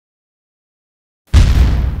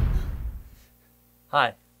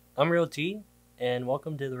Hi, I'm RealT, and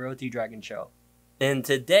welcome to the RealTDragon Show. And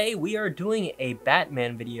today we are doing a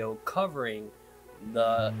Batman video covering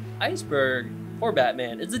the Iceberg for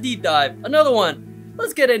Batman. It's a deep dive, another one.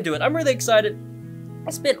 Let's get into it. I'm really excited.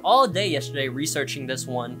 I spent all day yesterday researching this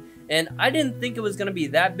one, and I didn't think it was going to be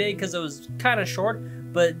that big because it was kind of short,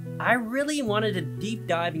 but I really wanted to deep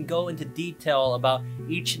dive and go into detail about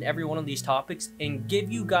each and every one of these topics and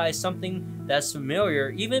give you guys something that's familiar,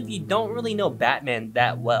 even if you don't really know Batman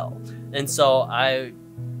that well. And so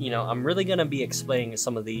I'm really going to be explaining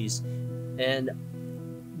some of these. And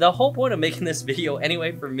the whole point of making this video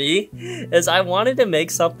anyway for me is I wanted to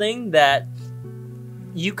make something that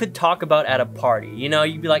you could talk about at a party. You know,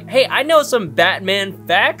 you'd be like, hey, I know some Batman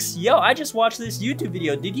facts. Yo, I just watched this YouTube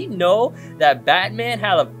video. Did you know that Batman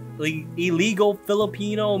had a illegal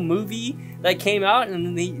Filipino movie that came out,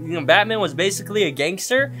 and Batman was basically a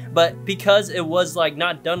gangster, but because it was like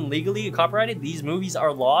not done legally, copyrighted, these movies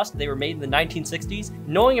are lost. They were made in the 1960s.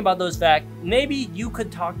 Knowing about those facts, maybe you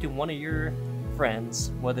could talk to one of your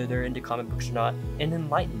friends, whether they're into comic books or not, and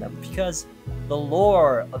enlighten them, because the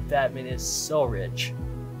lore of Batman is so rich.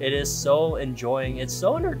 It is so enjoying. It's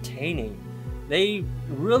so entertaining. They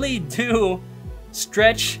really do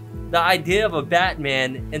stretch the idea of a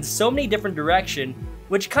Batman in so many different directions,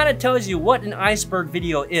 which kind of tells you what an iceberg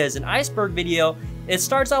video is. An iceberg video, it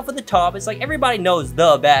starts off at the top. It's like everybody knows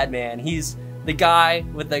the Batman. He's the guy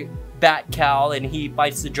with the bat cowl and he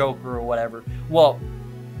fights the Joker or whatever. Well,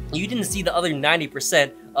 you didn't see the other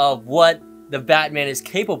 90% of what the Batman is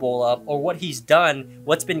capable of, or what he's done,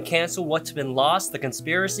 what's been canceled, what's been lost, the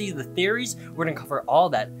conspiracy, the theories. We're gonna cover all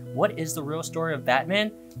that. What is the real story of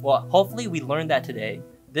Batman? Well, hopefully we learned that today.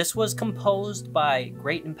 This was composed by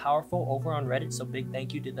Great and Powerful over on Reddit, so big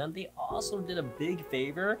thank you to them. They also did a big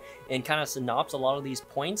favor and kind of synopsed a lot of these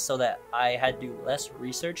points so that I had to do less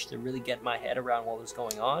research to really get my head around what was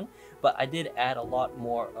going on. But I did add a lot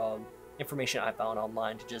more information I found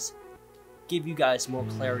online to just give you guys more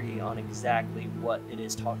clarity on exactly what it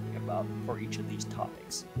is talking about for each of these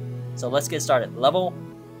topics. So let's get started. Level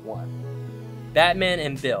 1. Batman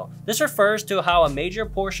and Bill. This refers to how a major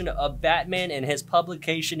portion of Batman and his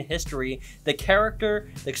publication history, the character,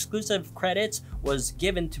 the exclusive credits, was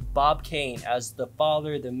given to Bob Kane as the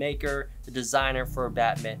father, the maker, the designer for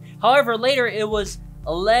Batman. However, later it was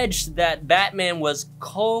alleged that Batman was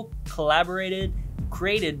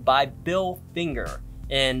created by Bill Finger,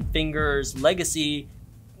 and Finger's legacy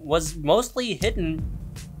was mostly hidden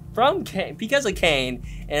from Kane, because of Kane.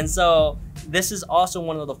 And so this is also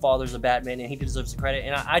one of the fathers of Batman, and he deserves the credit.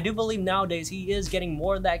 And I do believe nowadays he is getting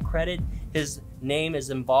more of that credit. His name is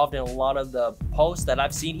involved in a lot of the posts that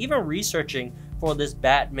I've seen. Even researching for this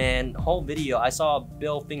Batman whole video, I saw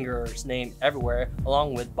Bill Finger's name everywhere,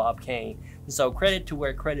 along with Bob Kane. And so credit to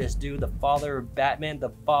where credit is due. The father of Batman,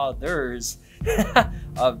 the fathers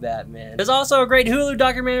of Batman. There's also a great Hulu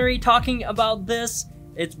documentary talking about this.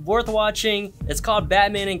 It's worth watching. It's called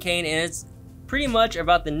Batman and Kane, and it's pretty much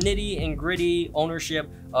about the nitty and gritty ownership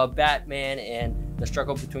of Batman and the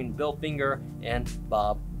struggle between Bill Finger and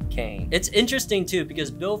Bob Kane. It's interesting too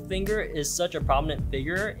because Bill Finger is such a prominent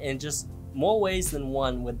figure in just more ways than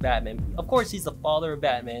one with Batman. Of course, he's the father of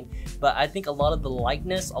Batman, but I think a lot of the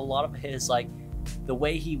likeness, a lot of his the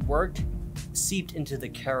way he worked seeped into the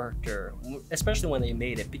character, especially when they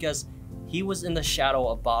made it, because he was in the shadow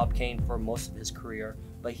of Bob Kane for most of his career,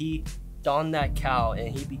 but he donned that cowl and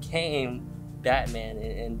he became Batman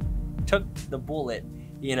and took the bullet,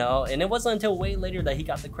 you know. And it wasn't until way later that he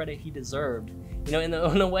got the credit he deserved. You know,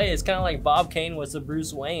 in a way, it's kind of like Bob Kane was the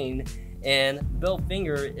Bruce Wayne, and Bill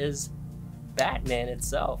Finger is Batman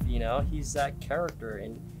itself. You know, he's that character,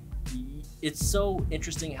 and it's so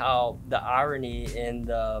interesting how the irony and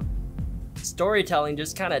the storytelling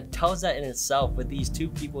just kind of tells that in itself with these two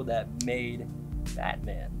people that made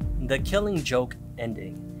Batman. The Killing Joke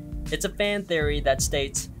ending. It's a fan theory that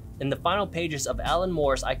states, in the final pages of Alan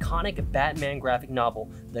Moore's iconic Batman graphic novel,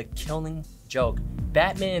 The Killing Joke,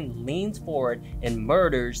 Batman leans forward and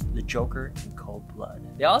murders the Joker in cold blood.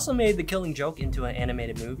 They also made The Killing Joke into an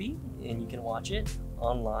animated movie, and you can watch it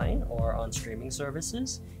online or on streaming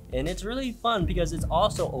services. And it's really fun because it's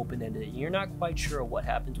also open-ended. You're not quite sure what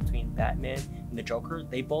happens between Batman and the Joker.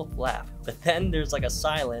 They both laugh, but then there's like a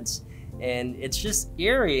silence, and it's just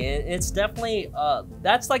eerie. And it's definitely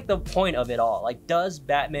that's like the point of it all. Like, does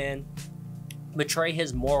Batman betray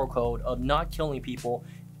his moral code of not killing people,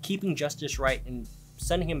 keeping justice right, and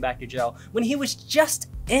sending him back to jail when he was just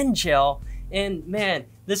in jail? And man,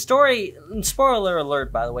 the story, spoiler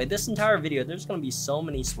alert by the way, this entire video, there's gonna be so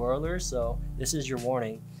many spoilers, so this is your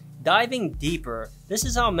warning. diving deeper, this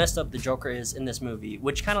is how messed up the Joker is in this movie,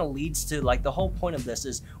 which kind of leads to like the whole point of this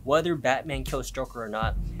is whether Batman kills Joker or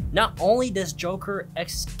not. Not only does Joker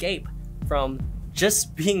escape from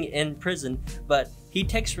just being in prison, but he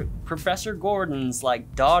takes Professor Gordon's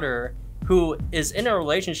like daughter, who is in a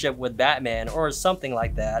relationship with Batman or something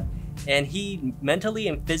like that, and he mentally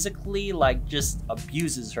and physically like just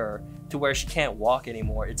abuses her to where she can't walk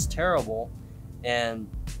anymore. It's terrible. And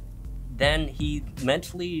then he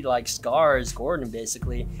mentally like scars Gordon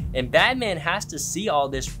basically, and Batman has to see all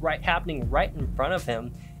this happening right in front of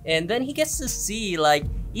him, and then he gets to see like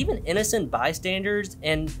even innocent bystanders,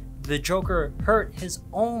 and the Joker hurt his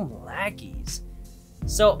own lackeys.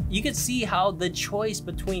 So you can see how the choice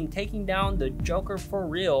between taking down the Joker for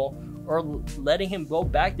real or letting him go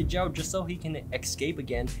back to jail just so he can escape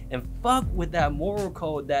again and fuck with that moral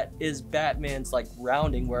code that is Batman's like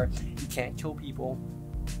grounding, where he can't kill people.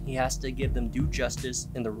 He has to give them due justice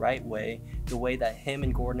in the right way, the way that him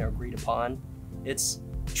and Gordon agreed upon. It's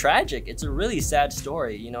tragic. It's a really sad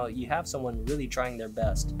story. You know, you have someone really trying their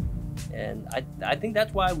best. And I think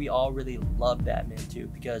that's why we all really love Batman too,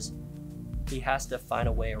 because he has to find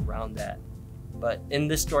a way around that. But in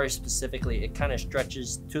this story specifically, it kind of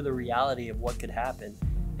stretches to the reality of what could happen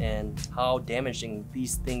and how damaging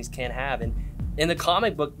these things can have. And in the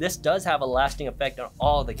comic book, this does have a lasting effect on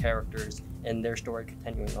all the characters and their story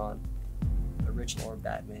continuing on. The original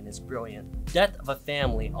Batman is brilliant. Death of a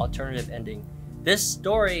Family, alternative ending. This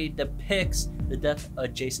story depicts the death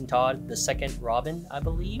of Jason Todd, the second Robin, I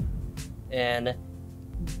believe. And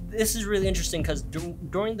this is really interesting because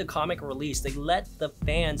during the comic release, they let the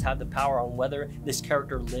fans have the power on whether this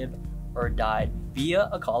character lived or died via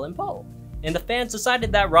a call and vote. And the fans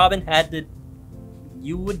decided that Robin had to,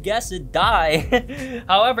 you would guess it, die.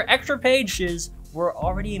 However, extra pages were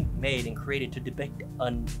already made and created to depict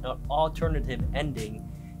an alternative ending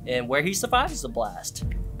and where he survives the blast.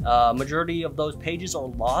 Majority of those pages are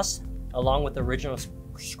lost along with the original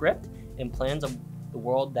script and plans of the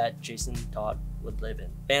world that Jason Todd would live in.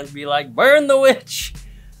 Fans be like, burn the witch!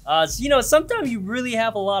 So, you know, sometimes you really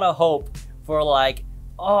have a lot of hope for like,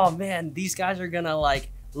 oh man, these guys are gonna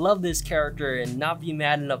like love this character and not be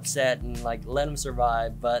mad and upset and like let him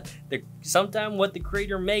survive. But sometimes what the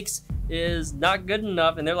creator makes is not good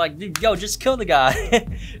enough, and they're like, dude, yo, just kill the guy.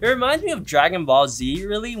 It reminds me of Dragon Ball Z,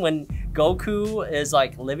 really, when Goku is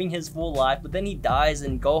like living his full life, but then he dies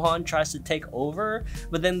and Gohan tries to take over,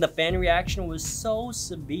 but then the fan reaction was so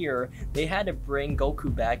severe they had to bring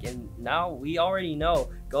Goku back, and now we already know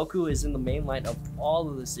Goku is in the main line of all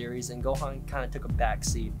of the series and Gohan kind of took a back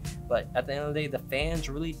seat. But at the end of the day, the fans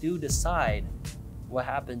really do decide what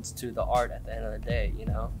happens to the art at the end of the day, you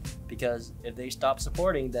know, because if they stop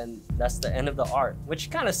supporting, then that's the end of the art, which is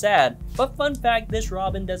kind of sad. But fun fact, this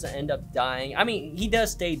Robin doesn't end up dying. I mean, he does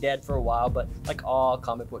stay dead for a while, but like all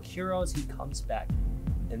comic book heroes, he comes back.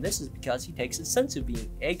 And this is because he takes his senzu bean,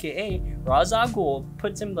 aka Ra's al Ghul,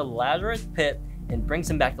 puts him in the Lazarus pit and brings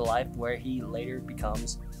him back to life, where he later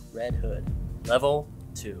becomes Red Hood. Level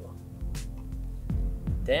 2.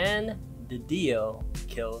 Dan DiDio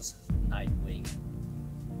kills Nightwing.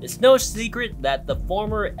 It's no secret that the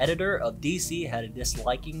former editor of DC had a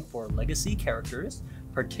disliking for legacy characters,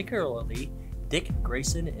 particularly Dick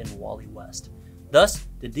Grayson and Wally West. Thus,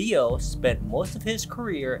 DiDio spent most of his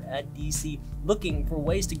career at DC looking for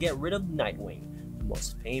ways to get rid of Nightwing. The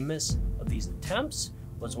most famous of these attempts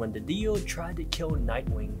was when DiDio tried to kill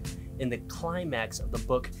Nightwing in the climax of the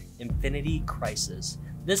book Infinity Crisis.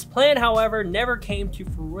 This plan, however, never came to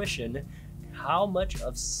fruition. How much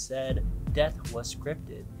of said death was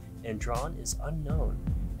scripted and drawn is unknown.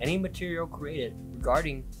 Any material created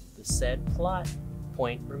regarding the said plot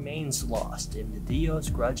point remains lost, and DiDio's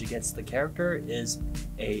grudge against the character is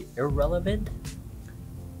an irrelevant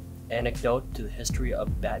anecdote to the history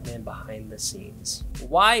of Batman behind the scenes.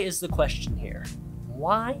 Why is the question here?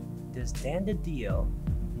 Why does Dan DiDio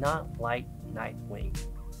not like Nightwing?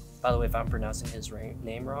 By the way, if I'm pronouncing his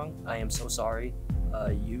name wrong, I am so sorry.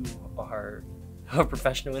 You are a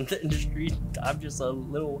professional in the industry. I'm just a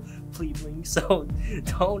little plebeian, so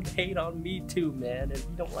don't hate on me too, man. If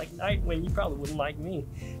you don't like Nightwing, you probably wouldn't like me.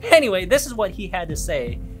 Anyway, this is what he had to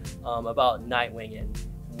say about Nightwing and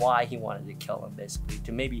why he wanted to kill him, basically,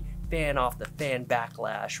 to maybe fan off the fan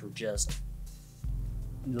backlash or just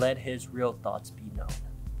let his real thoughts be known.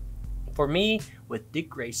 For me, with Dick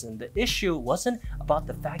Grayson, the issue wasn't about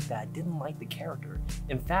the fact that I didn't like the character.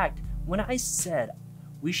 In fact, when I said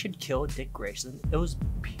we should kill Dick Grayson, it was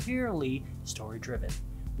purely story-driven.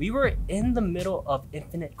 We were in the middle of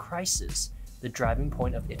Infinite Crisis. The driving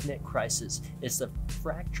point of Infinite Crisis is the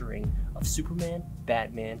fracturing of Superman,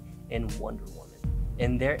 Batman, and Wonder Woman.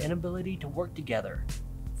 and their inability to work together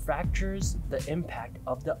fractures the impact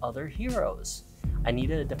of the other heroes. I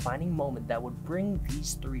needed a defining moment that would bring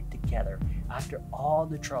these three together after all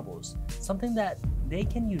the troubles, something that they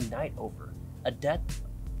can unite over, a death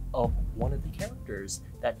of one of the characters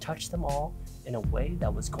that touched them all in a way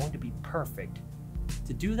that was going to be perfect.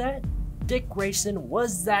 To do that, Dick Grayson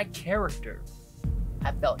was that character.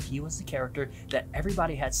 I felt he was the character that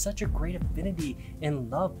everybody had such a great affinity and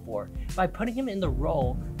love for, by putting him in the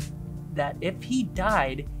role that if he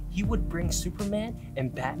died, he would bring Superman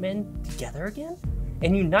and Batman together again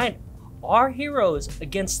and unite our heroes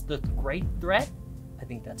against the great threat. I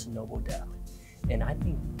think that's a noble death. And I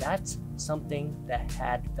think that's something that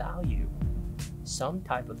had value. Some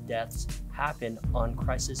type of deaths happen on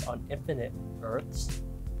Crisis on Infinite Earths.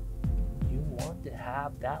 You want to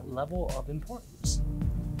have that level of importance.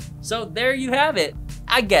 So there you have it.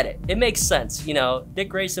 I get it. It makes sense. You know, Dick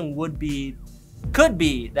Grayson could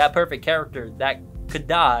be that perfect character that could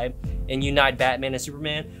die and unite Batman and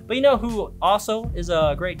Superman. But you know who also is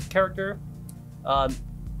a great character?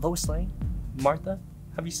 Lois Lane, Martha.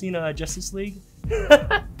 Have you seen Justice League?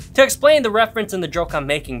 To explain the reference and the joke I'm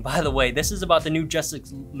making, by the way, this is about the new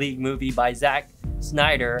Justice League movie by Zack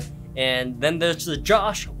Snyder. And then there's the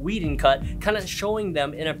Joss Whedon cut, kind of showing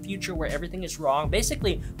them in a future where everything is wrong.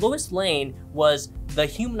 Basically, Lois Lane was the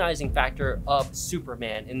humanizing factor of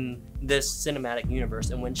Superman in this cinematic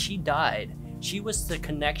universe. And when she died, she was the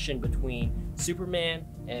connection between Superman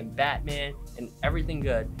and Batman and everything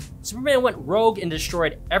good. Superman went rogue and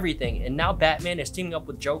destroyed everything. And now Batman is teaming up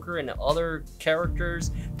with Joker and other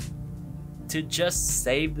characters to just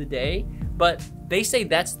save the day. But they say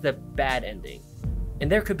that's the bad ending.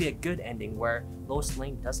 And there could be a good ending where Lois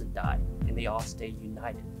Lane doesn't die and they all stay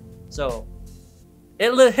united. So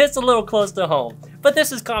it hits a little close to home. But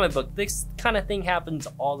this is comic book. This kind of thing happens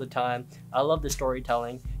all the time. I love the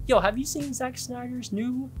storytelling. Yo, have you seen Zack Snyder's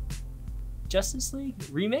new Justice League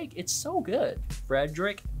remake? It's so good.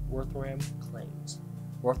 Frederick Wortham claims.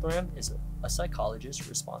 Wortham is a psychologist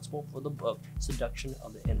responsible for the book Seduction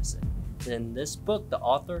of the Innocent. In this book, the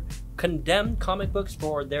author condemned comic books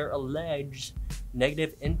for their alleged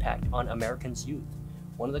negative impact on Americans' youth.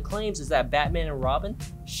 One of the claims is that Batman and Robin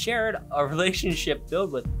shared a relationship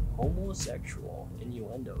filled with homosexual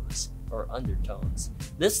innuendos or undertones.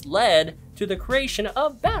 This led to the creation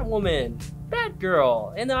of Batwoman,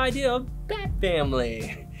 Batgirl, and the idea of Bat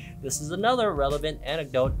Family. This is another relevant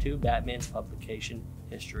anecdote to Batman's publication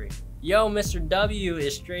history. Yo, Mr. W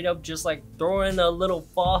is straight up just like throwing a little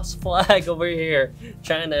false flag over here,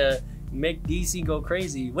 trying to make DC go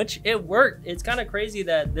crazy, which it worked. It's kind of crazy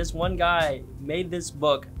that this one guy made this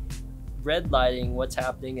book redlighting what's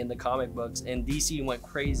happening in the comic books, and DC went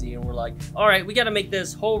crazy and we're like, all right, we got to make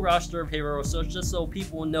this whole roster of heroes so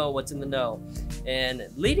people know what's in the know, and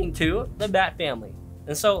leading to the Bat Family.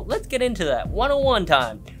 And so let's get into that 101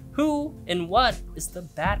 time. Who and what is the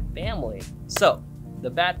Bat Family? So the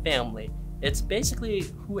Bat Family, it's basically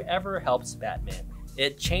whoever helps Batman.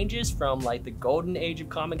 It changes from like the golden age of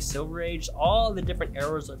comics, silver age, all the different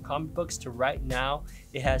eras of comic books to right now.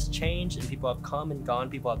 It has changed and people have come and gone,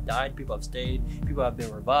 people have died, people have stayed, people have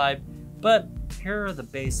been revived. But here are the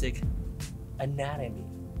basic anatomy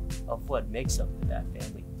of what makes up the Bat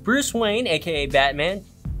Family. Bruce Wayne, aka Batman,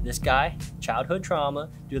 this guy, childhood trauma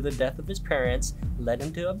due to the death of his parents, led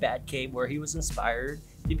him to a Batcave where he was inspired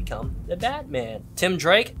to become the Batman. Tim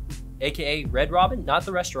Drake, aka Red Robin, not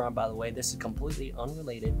the restaurant by the way, this is completely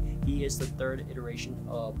unrelated. He is the third iteration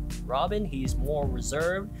of Robin. He's more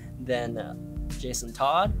reserved than Jason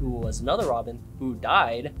Todd, who was another Robin who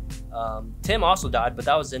died. Tim also died, but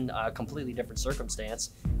that was in a completely different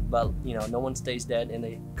circumstance. But you know, no one stays dead in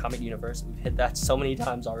the comic universe. We've hit that so many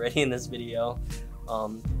times already in this video.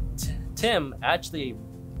 Tim actually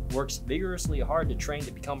works vigorously hard to train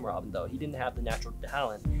to become Robin, though. He didn't have the natural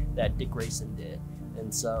talent that Dick Grayson did.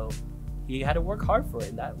 And so he had to work hard for it,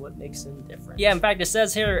 and that's what makes him different. Yeah, in fact, it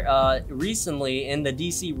says here, recently in the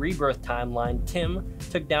DC Rebirth timeline, Tim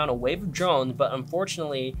took down a wave of drones, but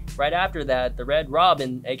unfortunately, right after that, the Red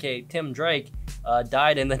Robin, aka Tim Drake,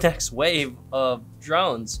 died in the next wave of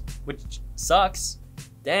drones, which sucks.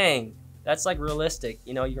 Dang, that's like realistic.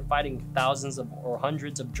 You know, you're fighting thousands of or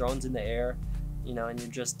hundreds of drones in the air, you know, and you're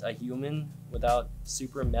just a human without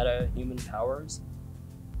super meta human powers.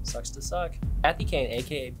 Sucks to suck. Kathy Kane,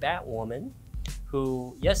 aka Batwoman,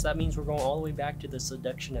 who, yes, that means we're going all the way back to the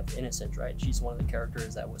Seduction of Innocence, right? She's one of the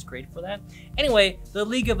characters that was created for that. Anyway, the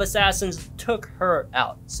League of Assassins took her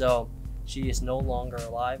out, so she is no longer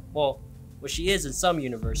alive. Well, she is in some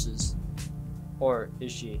universes, or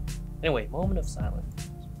is she? Anyway, moment of silence.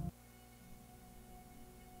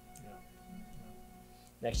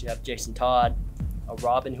 Next you have Jason Todd, a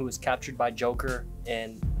Robin who was captured by Joker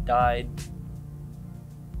and died.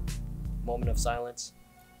 Moment of silence.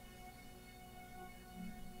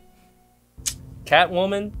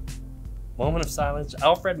 Catwoman, moment of silence.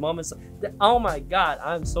 Alfred, moment of oh my god,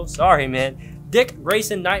 I'm so sorry, man. Dick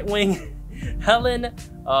Grayson, Nightwing. Helen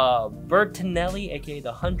Bertinelli, aka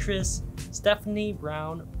the Huntress. Stephanie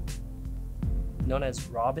Brown, known as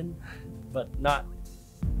Robin, but not,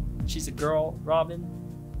 she's a girl, Robin,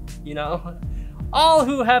 you know. All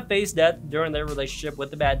who have faced death during their relationship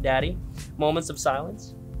with the Bad Daddy. Moments of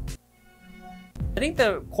silence. I think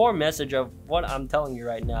the core message of what I'm telling you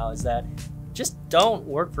right now is that just don't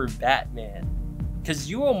work for Batman, because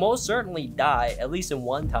you will most certainly die, at least in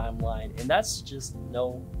one timeline, and that's just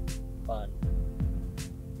no fun.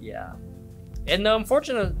 Yeah. And the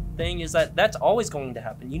unfortunate thing is that that's always going to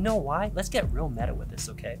happen. You know why? Let's get real meta with this,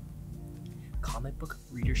 okay? Comic book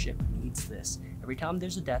readership needs this. Every time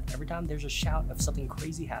there's a death, every time there's a shout of something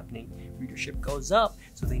crazy happening, readership goes up.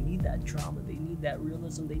 So they need that drama, they need that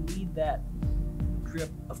realism, they need that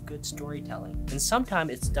drip of good storytelling. And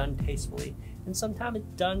sometimes it's done tastefully, and sometimes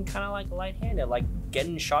it's done kind of like light-handed, like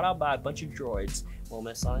getting shot out by a bunch of droids.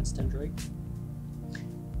 Moment of silence, Tim Drake.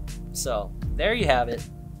 So there you have it.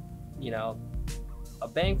 You know, a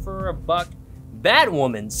bang for a buck.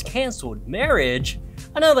 Batwoman's canceled marriage.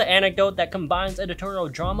 Another anecdote that combines editorial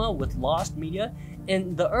drama with lost media.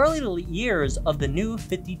 In the early years of the New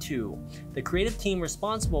 52, the creative team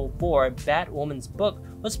responsible for Batwoman's book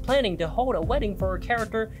was planning to hold a wedding for her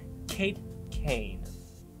character, Kate Kane,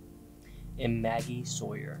 and Maggie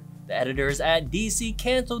Sawyer. The editors at DC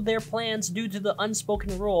canceled their plans due to the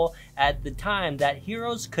unspoken rule at the time that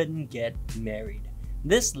heroes couldn't get married.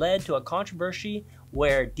 This led to a controversy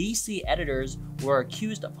where DC editors were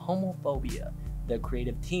accused of homophobia. The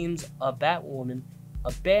creative teams of Batwoman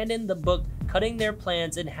abandoned the book, cutting their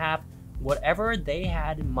plans in half. Whatever they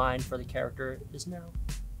had in mind for the character is now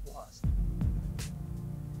lost.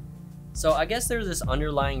 So I guess there's this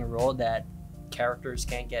underlying rule that characters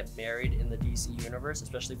can't get married in the DC universe,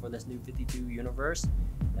 especially for this New 52 universe.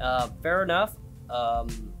 Fair enough. I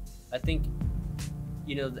think,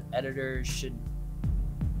 you know, the editors should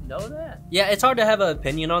know that. Yeah, it's hard to have an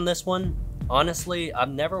opinion on this one. Honestly, I've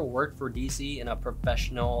never worked for DC in a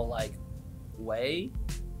professional like way,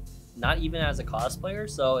 not even as a cosplayer,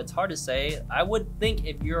 so it's hard to say. I would think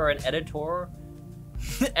if you're an editor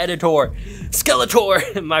Skeletor,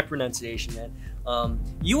 my pronunciation, man,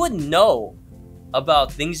 you would know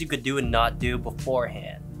about things you could do and not do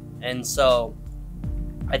beforehand. And so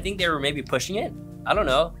I think they were maybe pushing it. I don't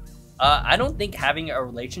know. I don't think having a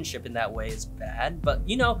relationship in that way is bad, but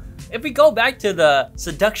you know, if we go back to the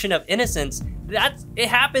seduction of innocence, it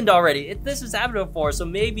happened already. This has happened before, so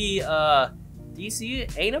maybe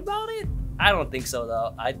DC ain't about it? I don't think so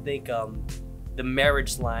though. I think the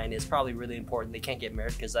marriage line is probably really important. They can't get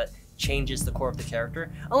married because that changes the core of the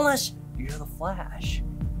character, unless you're the Flash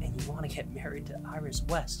and you want to get married to Iris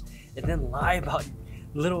West and then lie about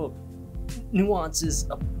little nuances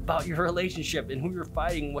about your relationship and who you're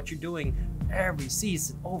fighting, what you're doing every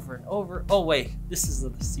season over and over. Oh wait, this is the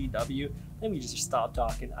CW. Let me just stop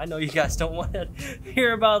talking. I know you guys don't want to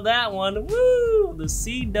hear about that one. Woo! The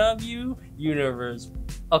CW universe.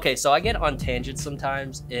 Okay, so I get on tangents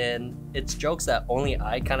sometimes, and it's jokes that only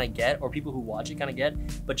I kind of get, or people who watch it kind of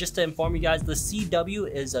get. But just to inform you guys, the CW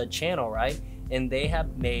is a channel, right? And they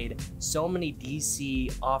have made so many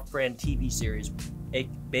DC off-brand TV series.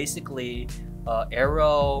 Basically,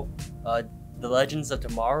 Arrow, The Legends of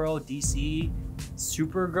Tomorrow, DC,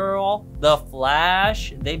 Supergirl, The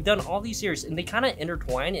Flash. They've done all these series, and they kind of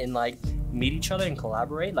intertwine and like meet each other and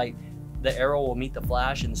collaborate. Like the Arrow will meet the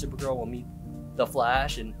Flash, and Supergirl will meet the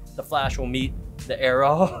Flash, and the Flash will meet the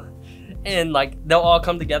Arrow. And like they'll all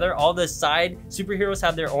come together. All the side superheroes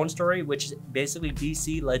have their own story, which is basically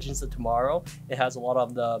DC Legends of Tomorrow. It has a lot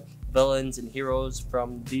of the villains and heroes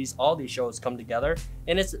from all these shows come together,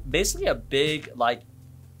 and it's basically a big like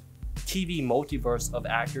TV multiverse of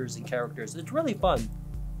actors and characters. It's really fun,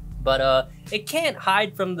 but it can't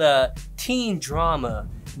hide from the teen drama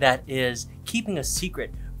that is keeping a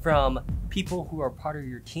secret from people who are part of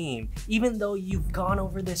your team, even though you've gone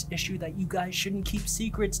over this issue that you guys shouldn't keep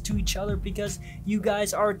secrets to each other because you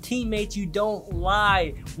guys are teammates. You don't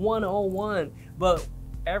lie 101, but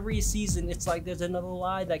every season it's like there's another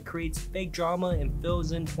lie that creates fake drama and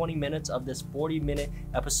fills in 20 minutes of this 40-minute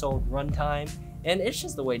episode runtime. And it's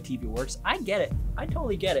just the way TV works. I get it, I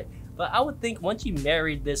totally get it, but I would think once you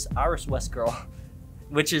married this Iris West girl,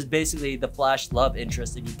 which is basically the Flash love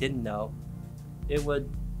interest, if you didn't know, it would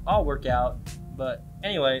all work out. But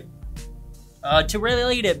anyway, To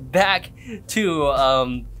relate it back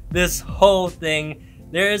to this whole thing,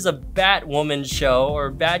 there is a Batwoman show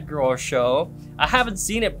or Batgirl show. I haven't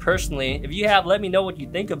seen it personally. If you have, let me know what you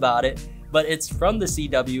think about it. But it's from the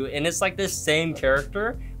CW, and it's like this same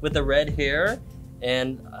character with the red hair,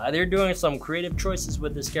 and they're doing some creative choices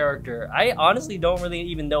with this character. I honestly don't really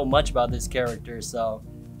even know much about this character, so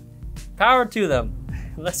power to them.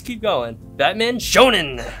 Let's keep going. Batman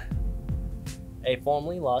Shonen. A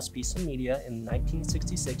formerly lost piece of media, in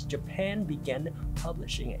 1966, Japan began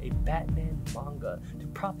publishing a Batman manga to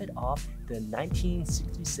profit off the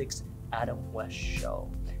 1966 Adam West show.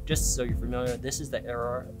 Just so you're familiar, this is the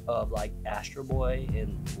era of like Astro Boy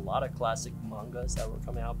and a lot of classic mangas that were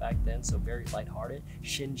coming out back then, so very lighthearted.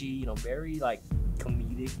 Shinji, you know, very like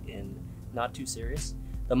comedic and not too serious.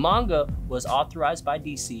 The manga was authorized by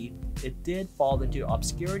DC. It did fall into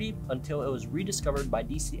obscurity until it was rediscovered by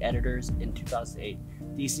DC editors in 2008.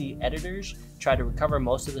 DC editors tried to recover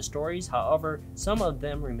most of the stories, however, some of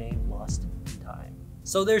them remain lost in time.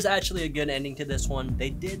 So there's actually a good ending to this one. They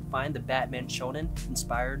did find the Batman Shonen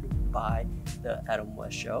inspired by the Adam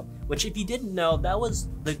West show, which if you didn't know, that was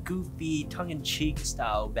the goofy tongue-in-cheek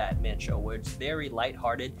style Batman show where it's very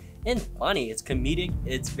lighthearted and funny. It's comedic.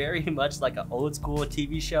 It's very much like an old school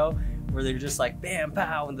TV show where they're just like bam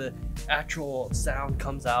pow and the actual sound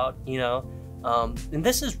comes out, you know. And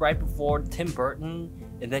this is right before Tim Burton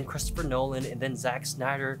and then Christopher Nolan and then Zack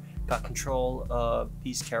Snyder got control of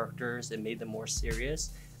these characters and made them more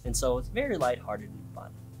serious. And so it's very lighthearted and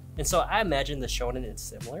fun. And so I imagine the shonen is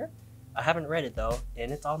similar. I haven't read it though,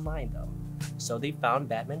 and it's online though. So they found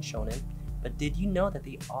Batman Shonen, but did you know that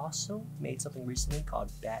they also made something recently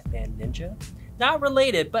called Batman Ninja? Not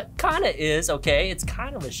related, but kinda is, okay? It's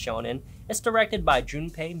kind of a shonen. It's directed by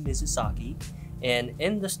Junpei Mizusaki, and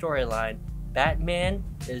in the storyline, Batman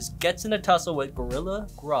gets in a tussle with Gorilla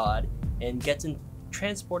Grodd and gets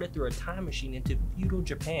transported through a time machine into feudal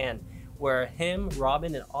Japan, where him,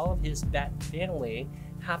 Robin, and all of his Bat family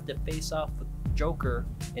have to face off with Joker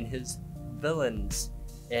and his villains.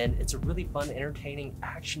 And it's a really fun, entertaining,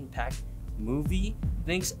 action-packed movie.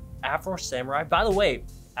 Thanks Afro Samurai. By the way,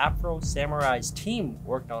 Afro Samurai's team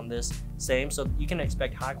worked on this so you can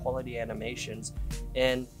expect high quality animations,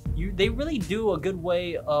 and they really do a good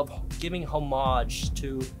way of giving homage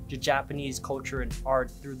to the Japanese culture and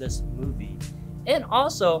art through this movie. And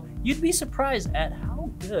also, you'd be surprised at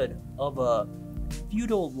how good of a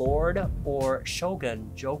feudal lord or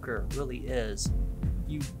shogun Joker really is.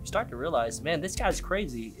 You start to realize, man, this guy's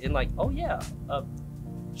crazy, and like, oh yeah,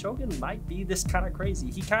 Shogun might be this kind of crazy.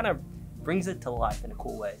 He kind of brings it to life in a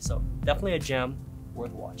cool way. So definitely a gem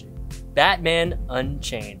worth watching. Batman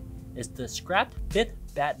Unchained is the scrapped 5th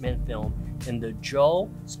Batman film in the Joel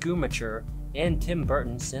Schumacher and Tim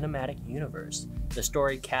Burton cinematic universe. The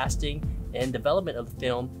story, casting, and development of the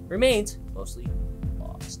film remains mostly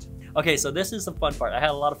lost. Okay, so this is the fun part. I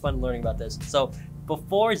had a lot of fun learning about this. So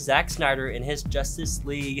before Zack Snyder and his Justice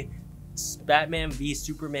League, Batman v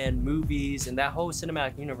Superman movies, and that whole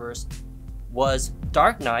cinematic universe was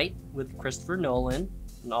Dark Knight with Christopher Nolan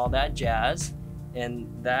and all that jazz, and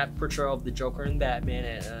that portrayal of the Joker and Batman,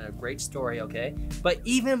 and a great story, okay? But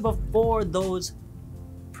even before those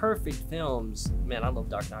perfect films, man, I love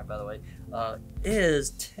Dark Knight, by the way,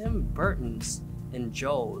 is Tim Burton's and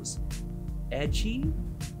Joel's edgy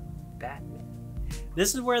Batman.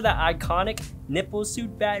 This is where the iconic nipple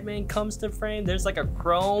suit Batman comes to frame. There's like a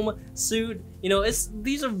chrome suit. You know,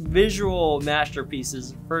 these are visual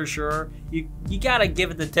masterpieces for sure. You gotta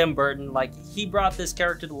give it to Tim Burton. Like, he brought this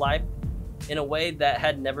character to life in a way that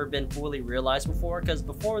had never been fully realized before, because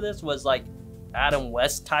before this was like Adam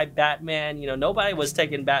West type Batman. You know, nobody was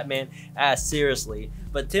taking Batman as seriously.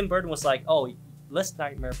 But Tim Burton was like, oh, let's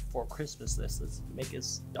Nightmare Before Christmas this. Let's make it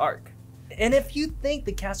dark. And if you think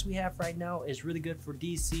the cast we have right now is really good for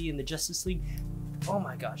DC and the Justice League, oh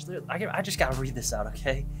my gosh, I just gotta read this out,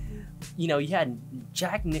 okay? You know, you had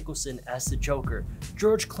Jack Nicholson as the Joker,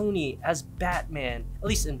 George Clooney as Batman, at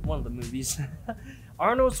least in one of the movies,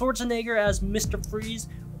 Arnold Schwarzenegger as Mr. Freeze,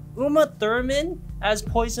 Uma Thurman as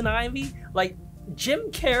Poison Ivy, like Jim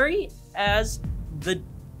Carrey as the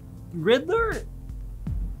Riddler.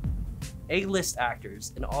 A-list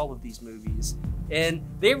actors in all of these movies, and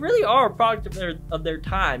they really are a product of their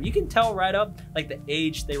time. You can tell right up like the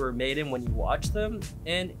age they were made in when you watch them,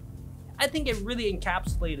 and I think it really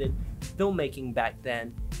encapsulated filmmaking back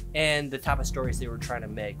then and the type of stories they were trying to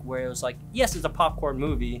make, where it was like, yes, it's a popcorn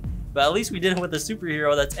movie, but at least we did it with a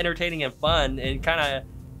superhero that's entertaining and fun, and kind of,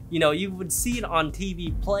 you know, you would see it on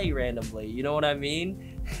TV play randomly, you know what I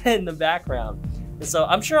mean, in the background. And so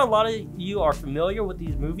I'm sure a lot of you are familiar with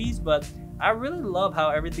these movies, but I really love how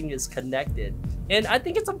everything is connected. And I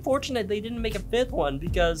think it's unfortunate they didn't make a 5th one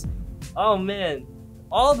because, oh man,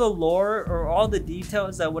 all the lore or all the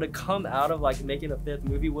details that would have come out of like making a 5th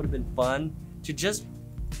movie would have been fun to just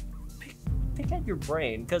pick at your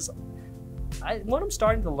brain. Because what I'm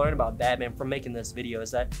starting to learn about Batman from making this video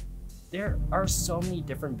is that there are so many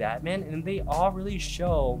different Batman and they all really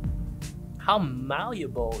show how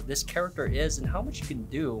malleable this character is and how much you can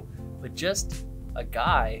do with just a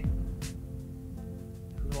guy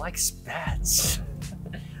who likes bats.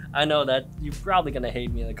 I know that you're probably gonna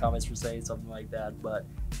hate me in the comments for saying something like that, but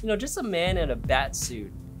you know, just a man in a bat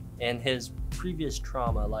suit and his previous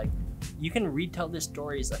trauma, like you can retell this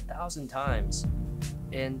stories 1,000 times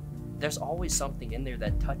and there's always something in there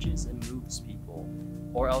that touches and moves people,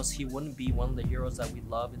 or else he wouldn't be one of the heroes that we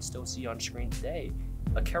love and still see on screen today.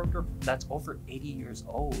 A character that's over 80 years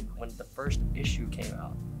old when the first issue came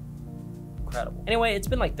out. Incredible. Anyway, it's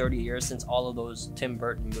been like 30 years since all of those Tim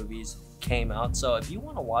Burton movies came out, so if you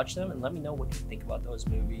want to watch them and let me know what you think about those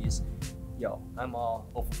movies, yo, I'm all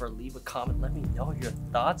open for leave a comment, let me know your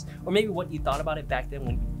thoughts, or maybe what you thought about it back then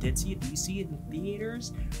when you did see it. Did you see it in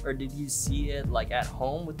theaters, or did you see it like at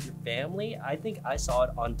home with your family? I think I saw it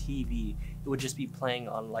on TV. It would just be playing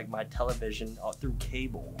on like my television through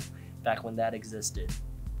cable back when that existed.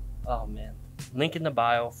 Oh man. Link in the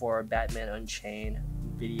bio for Batman Unchained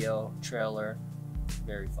video trailer.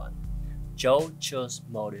 Very fun. Joe Chill's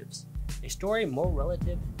motives. A story more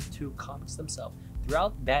relative to comics themselves.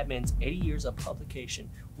 Throughout Batman's 80 years of publication,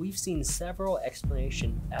 we've seen several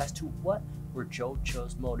explanations as to what were Joe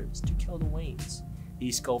Chill's motives to kill the Waynes.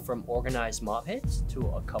 These go from organized mob hits to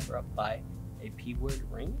a cover-up by a P-word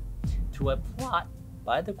ring to a plot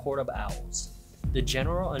by the Court of Owls. The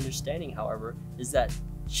general understanding, however, is that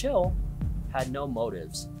Chill had no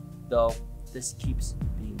motives, though this keeps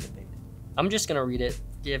being debated. I'm just gonna read it.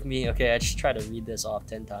 Forgive me. Okay, I just tried to read this off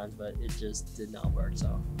 10 times, but it just did not work,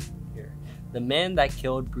 so here. The man that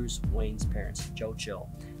killed Bruce Wayne's parents, Joe Chill.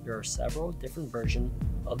 There are several different versions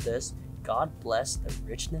of this. God bless the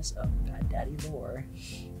richness of Bat Daddy lore.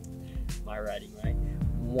 My writing, right?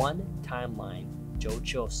 One timeline, Joe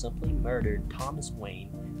Chill simply murdered Thomas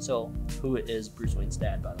Wayne, who is Bruce Wayne's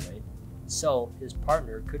dad, by the way, so his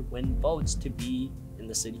partner could win votes to be in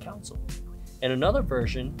the city council. In another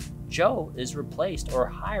version, Joe is replaced or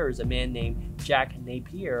hires a man named Jack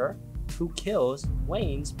Napier who kills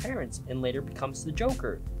Wayne's parents and later becomes the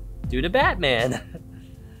Joker due to Batman.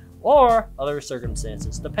 Or other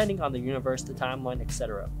circumstances, depending on the universe, the timeline,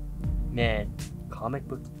 etc. Man, comic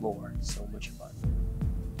book lore, so much fun.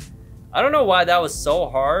 I don't know why that was so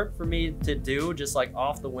hard for me to do, just like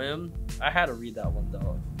off the whim. I had to read that one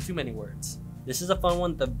though, too many words. This is a fun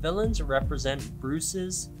one. The villains represent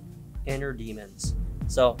Bruce's inner demons.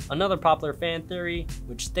 So another popular fan theory,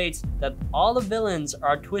 which states that all the villains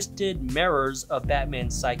are twisted mirrors of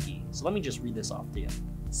Batman's psyche. So let me just read this off to you.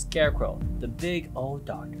 Scarecrow, the big old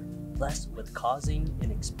doctor, blessed with causing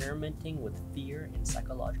and experimenting with fear and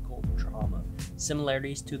psychological trauma,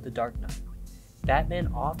 similarities to the Dark Knight.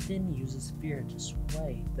 Batman often uses fear to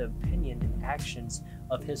sway the opinion and actions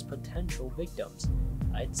of his potential victims.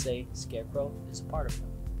 I'd say Scarecrow is a part of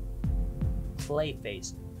them.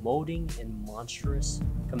 Clayface, molding and monstrous,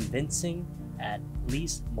 convincing at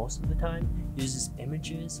least most of the time, uses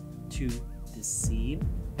images to deceive.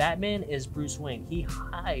 Batman is Bruce Wayne. He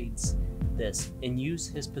hides this and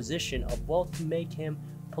uses his position of wealth to make him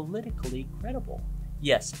politically credible.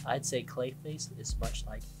 Yes, I'd say Clayface is much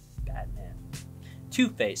like Batman.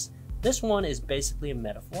 Two-Face. This one is basically a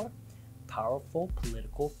metaphor. Powerful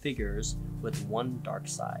political figures with one dark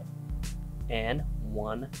side and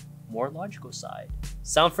one more logical side.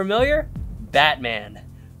 Sound familiar? Batman.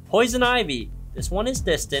 Poison Ivy. This one is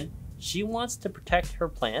distant. She wants to protect her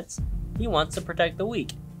plants. He wants to protect the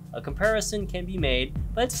weak. A comparison can be made,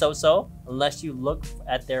 but it's so-so unless you look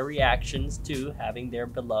at their reactions to having their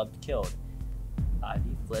beloved killed.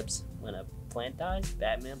 Ivy flips when a plant dies.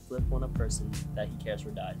 Batman flips when a person that he cares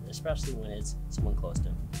for dies, especially when it's someone close to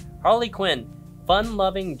him. Harley Quinn.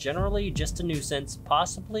 Fun-loving, generally just a nuisance,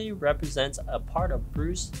 possibly represents a part of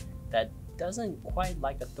Bruce that doesn't quite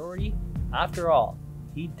like authority. After all,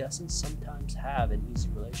 he doesn't sometimes have an easy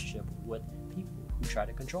relationship with people who try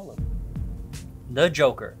to control him. The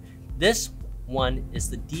Joker. This one is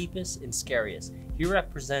the deepest and scariest. He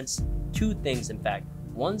represents two things, in fact.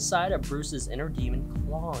 One side of Bruce's inner demon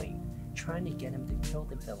clawing, trying to get him to kill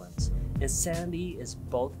the villains. Insanity is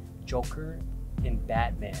both Joker and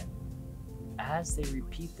Batman, as they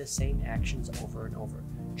repeat the same actions over and over.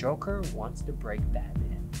 Joker wants to break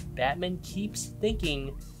Batman. Batman keeps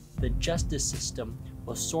thinking the justice system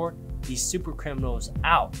will sort these super criminals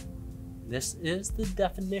out. This is the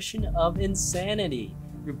definition of insanity,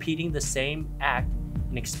 repeating the same act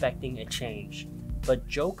and expecting a change. But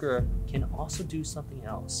Joker can also do something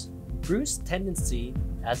else. Bruce's tendency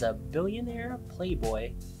as a billionaire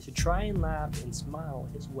playboy to try and laugh and smile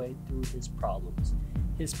his way through his problems,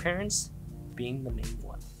 his parents being the main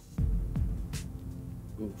one.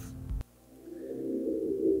 Oof.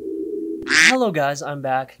 Hello guys, I'm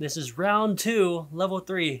back. This is round 2, level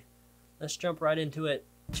 3. Let's jump right into it.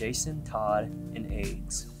 Jason Todd and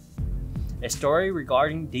AIDS. A story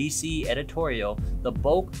regarding DC editorial, the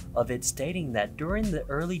bulk of it stating that during the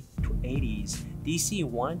early 80s, DC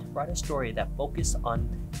wanted to write a story that focused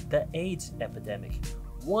on the AIDS epidemic.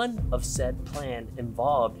 One of said plan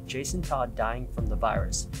involved Jason Todd dying from the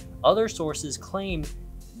virus. Other sources claim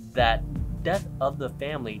that death of the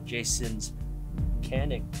family, Jason's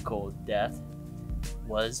mechanical death,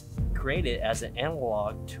 was created as an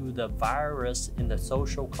analog to the virus in the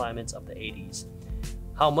social climates of the 80s.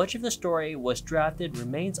 How much of the story was drafted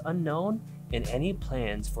remains unknown, and any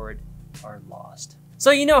plans for it are lost.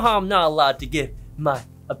 So you know how I'm not allowed to give my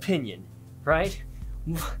opinion, right?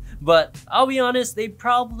 But I'll be honest, they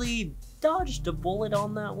probably dodged a bullet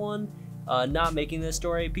on that one, not making this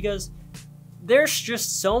story, because there's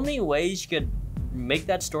just so many ways you could make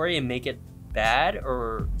that story and make it bad,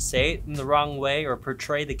 or say it in the wrong way, or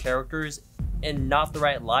portray the characters in not the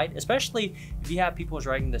right light, especially if you have people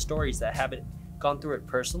writing the stories that haven't gone through it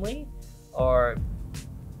personally. Or,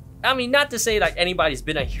 I mean, not to say like anybody's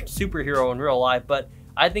been a superhero in real life, but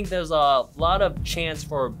I think there's a lot of chance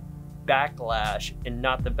for backlash in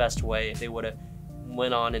not the best way if they would have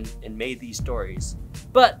went on and made these stories.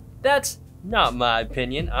 But that's not my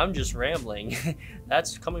opinion, I'm just rambling.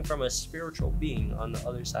 That's coming from a spiritual being on the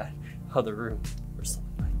other side of the room or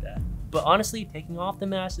something like that. But honestly, taking off the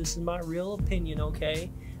mask, this is my real opinion,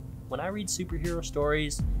 okay? When I read superhero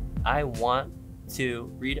stories, I want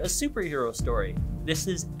to read a superhero story. This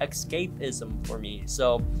is escapism for me.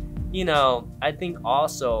 So, you know, I think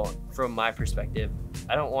also from my perspective,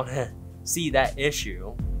 I don't want to see that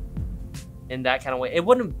issue in that kind of way. It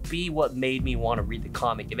wouldn't be what made me want to read the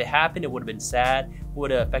comic. If it happened, it would have been sad,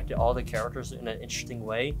 would have affected all the characters in an interesting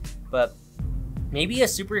way. But maybe a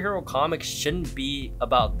superhero comic shouldn't be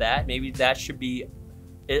about that. Maybe that should be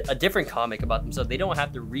a different comic about them, so they don't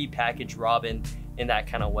have to repackage Robin in that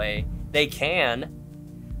kind of way. They can,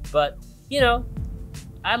 but you know,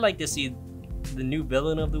 I'd like to see the new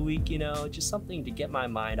villain of the week, you know, just something to get my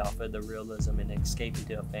mind off of the realism and escape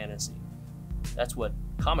into a fantasy. That's what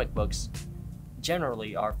comic books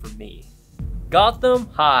generally are for me. Gotham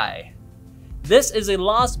High. This is a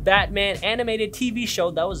lost Batman animated TV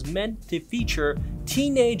show that was meant to feature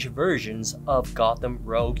teenage versions of Gotham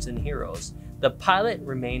rogues and heroes. The pilot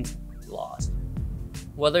remains lost.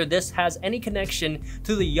 Whether this has any connection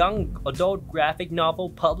to the young adult graphic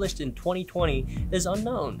novel published in 2020 is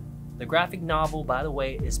unknown. The graphic novel, by the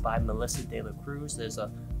way, is by Melissa De La Cruz. There's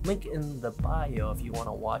a link in the bio if you want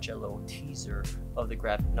to watch a little teaser of the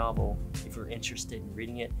graphic novel if you're interested in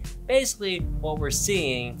reading it. Basically, what we're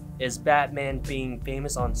seeing is Batman being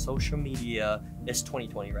famous on social media. It's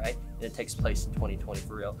 2020, right? And it takes place in 2020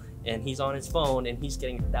 for real. And he's on his phone and he's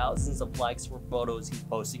getting thousands of likes for photos he's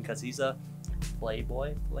posting because he's a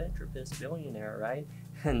playboy, philanthropist, billionaire, right?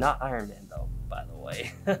 Not Iron Man though, by the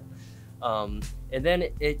way. And then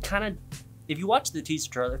it kind of, if you watch the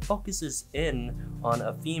teaser trailer, it focuses in on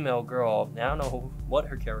a female girl. Now, I don't know what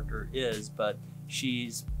her character is, but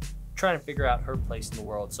she's trying to figure out her place in the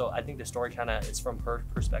world. So I think the story kind of is from her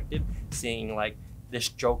perspective, seeing like this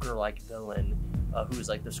Joker-like villain who's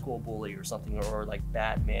like the school bully or something, or like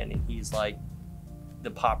Batman, and he's like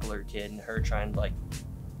the popular kid, and her trying to like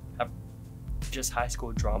have just high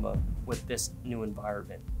school drama with this new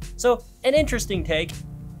environment. So an interesting take.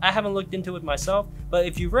 I haven't looked into it myself, but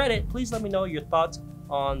if you've read it, please let me know your thoughts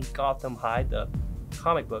on Gotham High, the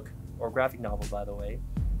comic book or graphic novel, by the way.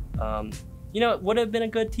 You know, it would have been a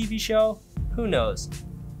good TV show. Who knows?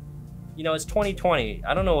 You know, it's 2020.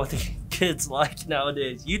 I don't know what the kids like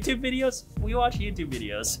nowadays. YouTube videos? We watch YouTube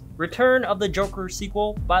videos. Return of the Joker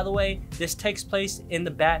sequel. By the way, this takes place in the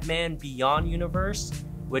Batman Beyond universe,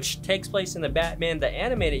 which takes place in the Batman the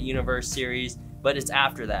Animated Universe series, but it's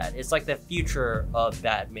after that. It's like the future of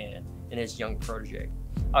Batman and his young protege.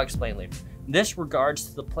 I'll explain later. This regards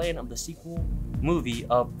to the plan of the sequel movie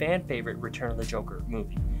of fan favorite Return of the Joker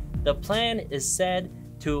movie. The plan is said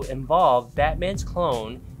to involve Batman's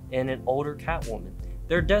clone and an older Catwoman.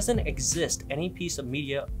 There doesn't exist any piece of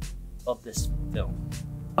media of this film.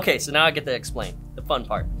 Okay, so now I get to explain the fun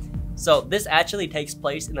part. So this actually takes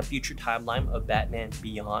place in the future timeline of Batman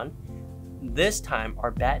Beyond. This time,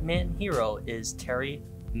 our Batman hero is Terry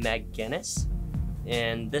McGinnis.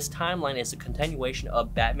 And this timeline is a continuation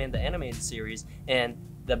of Batman the Animated Series and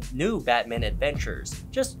the new Batman Adventures,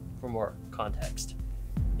 just for more context.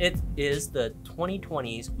 It is the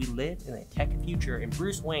 2020s, we live in a tech future, and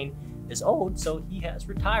Bruce Wayne is old, so he has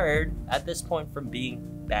retired at this point from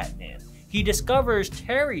being Batman. He discovers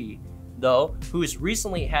Terry, though, who's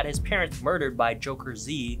recently had his parents murdered by Joker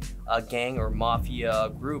Z, a gang or mafia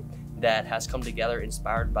group that has come together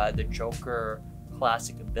inspired by the Joker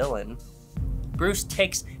classic villain. Bruce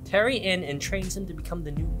takes Terry in and trains him to become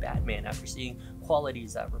the new Batman after seeing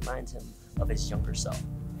qualities that reminds him of his younger self.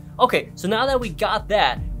 Okay, so now that we got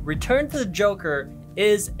that, Return to the Joker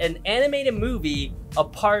is an animated movie, a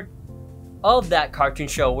part of that cartoon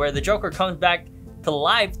show where the Joker comes back to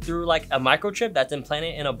life through like a microchip that's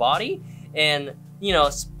implanted in a body. And, you know,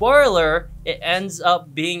 spoiler, it ends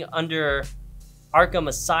up being under Arkham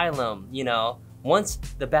Asylum, you know, once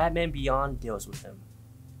the Batman Beyond deals with him.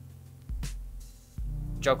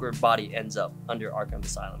 Joker body ends up under Arkham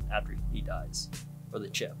Asylum after he dies, or the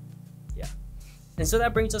chip, yeah. And so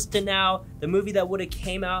that brings us to now. The movie that would have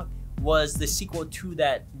came out was the sequel to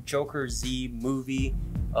that Joker Z movie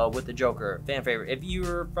with the Joker, fan favorite. If you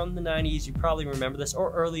were from the 90s, you probably remember this,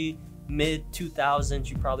 or early mid 2000s,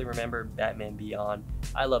 you probably remember Batman Beyond.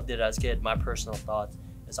 I loved it as a kid. My personal thoughts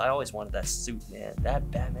is I always wanted that suit, man.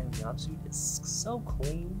 That Batman Beyond suit is so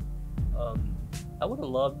clean. I would have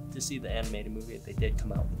loved to see the animated movie if they did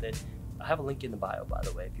come out with it. I have a link in the bio, by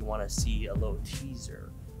the way, if you want to see a little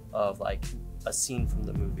teaser of like a scene from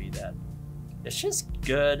the movie that it's just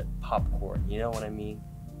good popcorn, you know what I mean?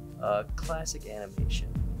 Classic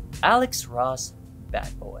animation. Alex Ross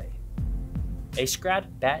Batboy. A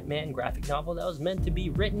scrapped Batman graphic novel that was meant to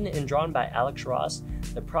be written and drawn by Alex Ross.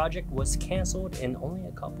 The project was canceled and only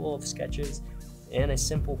a couple of sketches and a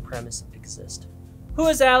simple premise exist. Who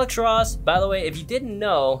is Alex Ross? By the way, if you didn't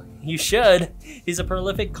know, you should. He's a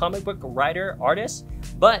prolific comic book writer, artist,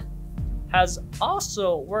 but has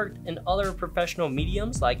also worked in other professional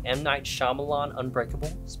mediums like M. Night Shyamalan Unbreakable,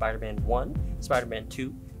 Spider-Man 1, Spider-Man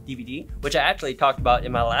 2, DVD, which I actually talked about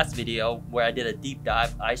in my last video where I did a deep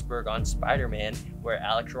dive iceberg on Spider-Man, where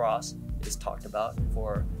Alex Ross is talked about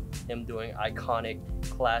for him doing iconic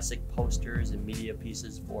classic posters and media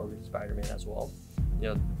pieces for Spider-Man as well.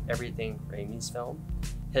 You know, everything Raimi's film.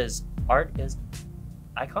 His art is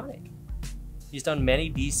iconic. He's done many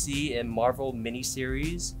DC and Marvel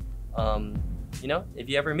miniseries. You know, if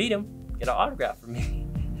you ever meet him, get an autograph from me.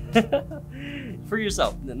 For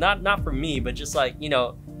yourself. Not for me, but just like, you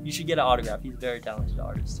know, you should get an autograph. He's a very talented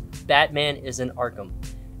artist. Batman is in Arkham.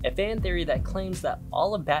 A fan theory that claims that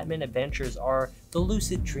all of Batman adventures are the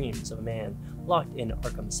lucid dreams of a man locked in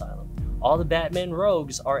Arkham Asylum. All the Batman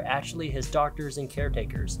rogues are actually his doctors and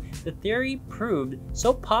caretakers. The theory proved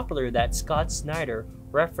so popular that Scott Snyder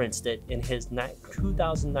referenced it in his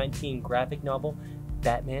 2019 graphic novel,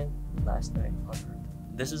 Batman Last Night on Earth.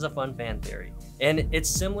 This is a fun fan theory, and it's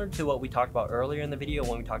similar to what we talked about earlier in the video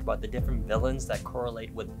when we talked about the different villains that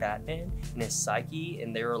correlate with Batman and his psyche,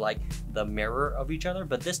 and they were like the mirror of each other,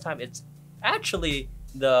 but this time it's actually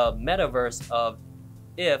the metaverse of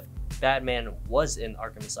if Batman was in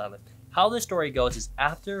Arkham Asylum. How the story goes is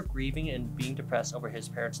after grieving and being depressed over his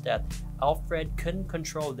parents' death, Alfred couldn't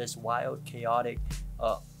control this wild, chaotic,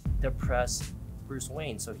 depressed Bruce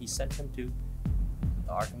Wayne, so he sent him to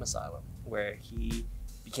the Arkham Asylum, where he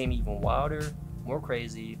became even wilder, more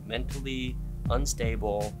crazy, mentally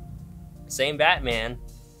unstable. Same Batman,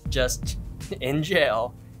 just in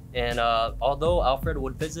jail. And although Alfred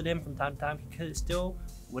would visit him from time to time, he still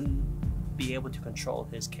wouldn't be able to control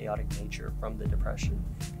his chaotic nature from the depression.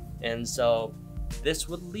 And so this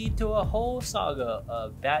would lead to a whole saga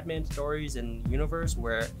of Batman stories in the universe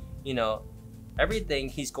where, you know, everything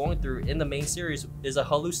he's going through in the main series is a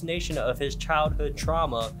hallucination of his childhood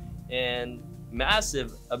trauma and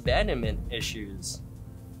massive abandonment issues.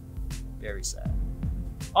 Very sad.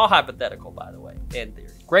 All hypothetical, by the way, and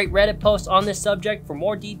theory. Great Reddit post on this subject. For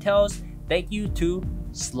more details, thank you to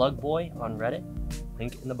Slugboy on Reddit.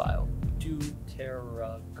 Link in the bio.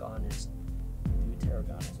 Deuteragonist.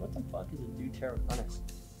 Deuteragonist. What the fuck is a Deuteragonist?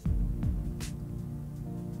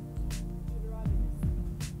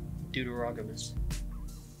 Deuteragonist.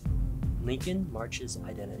 Lincoln March's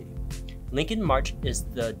identity. Lincoln March is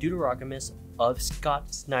the Deuteragonist of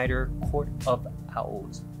Scott Snyder Court of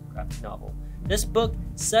Owls graphic novel. This book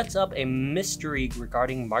sets up a mystery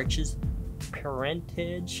regarding March's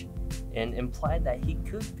parentage and implied that he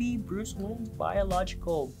could be Bruce Wayne's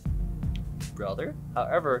biological brother.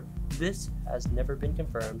 However, this has never been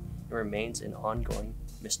confirmed and remains an ongoing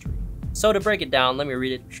mystery. So to break it down, let me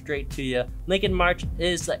read it straight to you. Lincoln March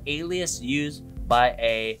is the alias used by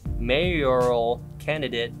a mayoral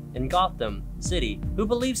candidate in Gotham City who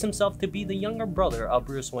believes himself to be the younger brother of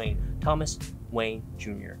Bruce Wayne, Thomas Wayne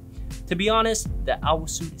Jr. To be honest, the owl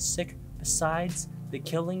suit is sick. Besides the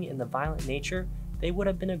killing and the violent nature, they would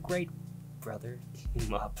have been a great brother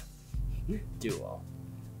team up duo.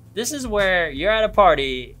 This is where you're at a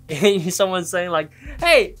party and someone's saying like,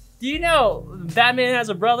 hey, do you know Batman has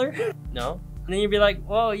a brother? No. And then you'd be like,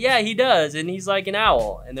 well, yeah, he does. And he's like an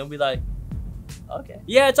owl. And they'll be like, okay.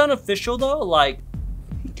 Yeah, it's unofficial though. Like,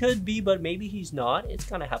 he could be, but maybe he's not. It's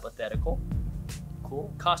kind of hypothetical.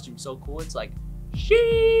 Cool. Costume's so cool. It's like,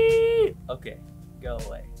 shit. Okay, go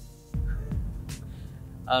away.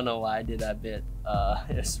 I don't know why I did that bit. I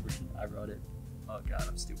wrote it. Oh god,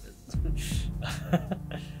 I'm stupid.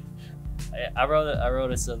 I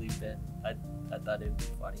wrote a silly bit. I thought it'd be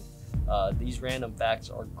funny. These random facts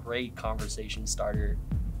are great conversation starter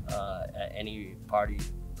at any party,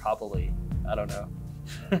 probably. I don't know.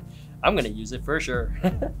 I'm gonna use it for sure.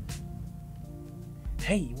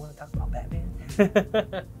 Hey, you wanna talk about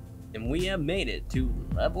Batman? And we have made it to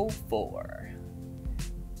level 4.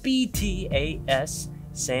 BTAS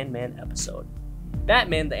Sandman episode.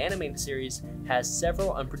 Batman, the animated series, has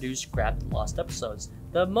several unproduced, grabbed, and lost episodes.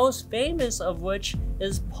 The most famous of which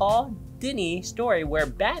is Paul Dini's story where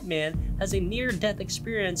Batman has a near-death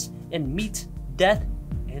experience and meets death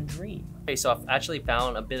and dream. Okay, so I've actually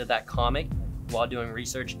found a bit of that comic while doing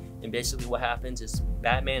research, and basically what happens is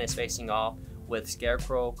Batman is facing off with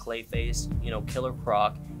Scarecrow, Clayface, Killer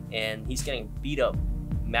Croc, and he's getting beat up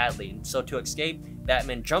madly. And so to escape,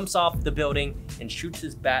 Batman jumps off the building and shoots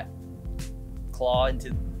his bat claw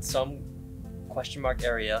into some question mark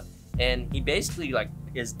area, and he basically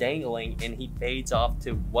is dangling, and he fades off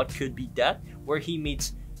to what could be death, where he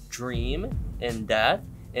meets Dream and Death,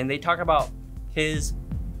 and they talk about his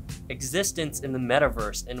existence in the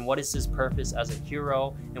metaverse and what is his purpose as a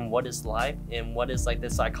hero and what is life and what is the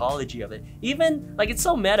psychology of it. Even it's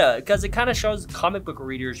so meta because it kind of shows comic book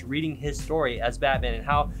readers reading his story as Batman and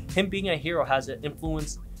how him being a hero has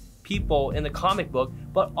influenced people in the comic book,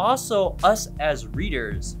 but also us as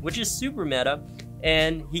readers, which is super meta.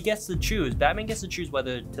 And he gets to choose, Batman gets to choose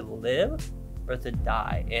whether to live or to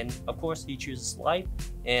die, and of course he chooses life.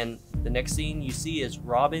 And the next scene you see is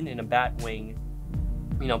Robin in a bat wing,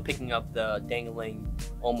 picking up the dangling,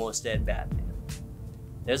 almost dead Batman.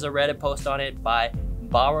 There's a Reddit post on it by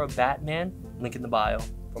Bara Batman, link in the bio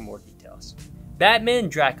for more details. Batman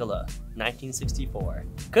Dracula, 1964.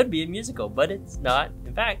 Could be a musical, but it's not.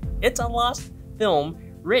 In fact, it's a lost film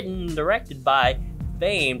written and directed by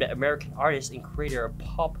famed American artist and creator of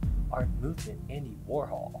pop art movement, Andy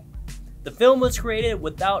Warhol. The film was created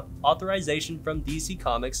without authorization from DC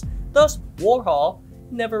Comics, thus Warhol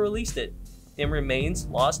never released it, and remains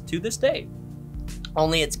lost to this day.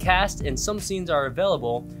 Only its cast and some scenes are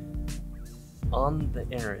available on the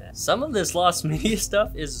internet. Some of this lost media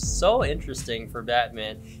stuff is so interesting for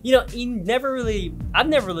Batman. I've never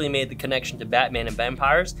really made the connection to Batman and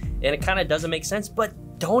vampires, and it kind of doesn't make sense, but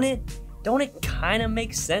don't it kind of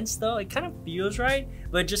make sense though? It kind of feels right,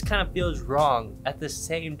 but it just kind of feels wrong at the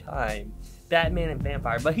same time. Batman and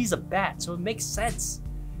vampire, but he's a bat, so it makes sense.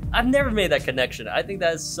 I've never made that connection. I think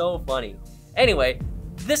that is so funny. Anyway,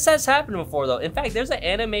 this has happened before though. In fact, there's an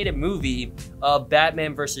animated movie of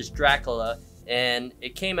Batman versus Dracula, and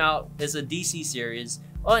it came out as a DC series.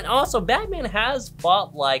 Oh, and also Batman has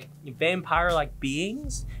fought vampire-like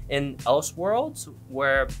beings in Elseworlds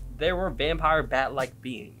where there were vampire bat-like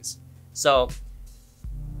beings. So,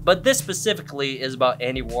 but this specifically is about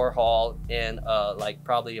Andy Warhol and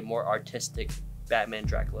probably a more artistic Batman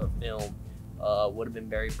Dracula film. Would have been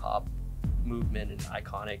very pop movement and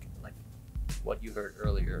iconic, like what you heard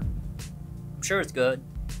earlier. I'm sure it's good.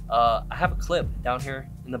 I have a clip down here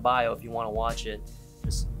in the bio if you want to watch it.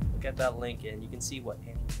 Just look at that link and you can see what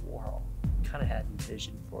Andy Warhol kind of had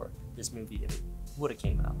envisioned for this movie if it would have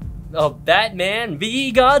came out. Oh, Batman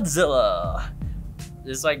v Godzilla.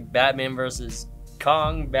 It's like Batman versus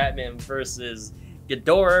Kong, Batman versus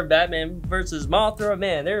Ghidorah, Batman versus Mothra.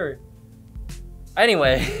 Man, they're...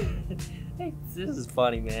 Anyway, hey, this is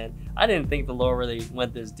funny, man. I didn't think the lore really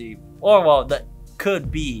went this deep. Or, well, that could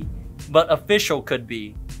be, but official could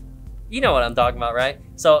be. You know what I'm talking about, right?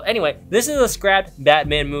 So anyway, this is a scrapped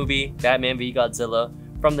Batman movie, Batman v Godzilla,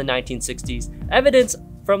 from the 1960s. Evidence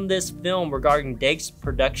from this film regarding dates,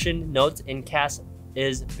 production notes, and cast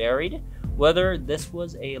is buried. Whether this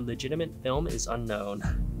was a legitimate film is unknown.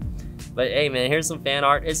 But hey, man, here's some fan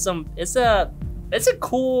art. It's a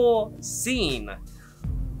cool scene.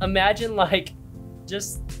 Imagine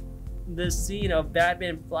just this scene of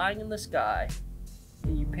Batman flying in the sky,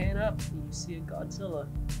 and you pan up and you see a Godzilla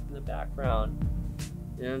in the background.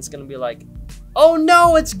 and it's gonna be like, oh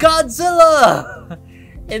no, it's Godzilla!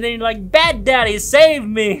 And then you're like, Bat Daddy, save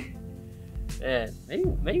me! Man,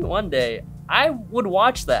 maybe one day I would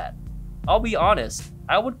watch that. I'll be honest,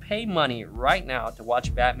 I would pay money right now to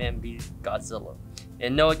watch Batman beat Godzilla.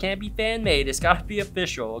 And no, it can't be fan-made, it's gotta be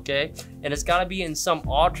official, okay? And it's gotta be in some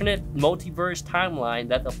alternate multiverse timeline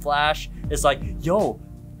that the Flash is like, yo,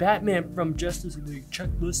 Batman from Justice League, check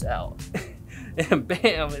this out. And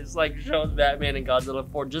bam, it's like shows Batman and Godzilla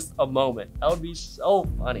for just a moment. That would be so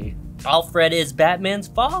funny. Alfred is Batman's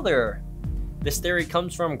father. This theory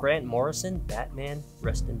comes from Grant Morrison, Batman,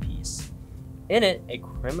 rest in peace. In it, a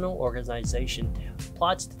criminal organization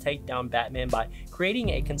plots to take down Batman by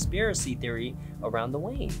creating a conspiracy theory around the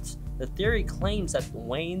Waynes. The theory claims that the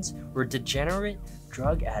Waynes were degenerate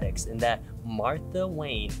drug addicts and that Martha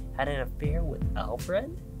Wayne had an affair with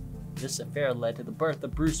Alfred. This affair led to the birth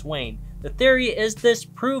of Bruce Wayne. The theory is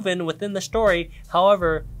disproven within the story,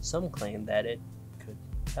 however, some claim that it could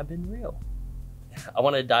have been real. I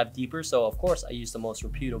wanted to dive deeper, so of course I used the most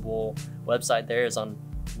reputable website there is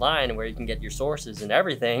online where you can get your sources and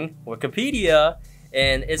everything, Wikipedia,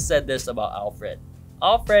 and it said this about Alfred.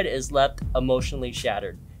 Alfred is left emotionally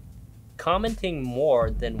shattered, commenting more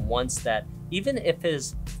than once that even if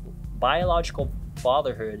his biological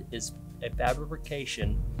fatherhood is a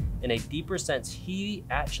fabrication, in a deeper sense, he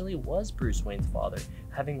actually was Bruce Wayne's father,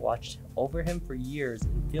 having watched over him for years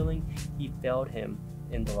and feeling he failed him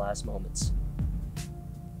in the last moments.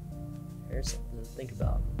 Here's something to think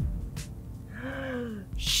about.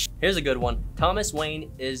 Here's a good one. Thomas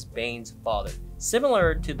Wayne is Bane's father.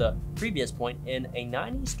 Similar to the previous point, in a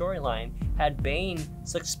 90s storyline, had Bane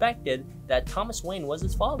suspected that Thomas Wayne was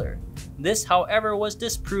his father. This, however, was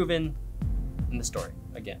disproven in the story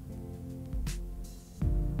again.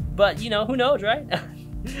 But, you know, who knows, right?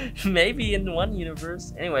 Maybe in one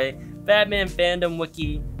universe. Anyway, Batman Fandom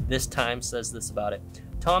Wiki this time says this about it.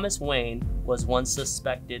 Thomas Wayne was once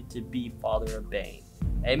suspected to be father of Bane,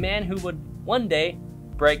 a man who would one day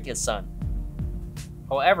break his son.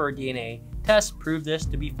 However, DNA tests proved this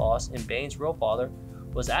to be false, and Bane's real father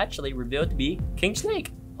was actually revealed to be King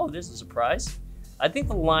Snake. Oh, this is a surprise. I think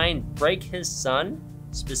the line "break his son"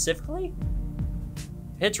 specifically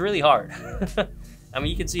hits really hard. I mean,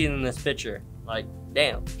 you can see it in this picture. Like,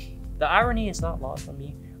 damn. The irony is not lost on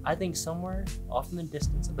me. I think somewhere off in the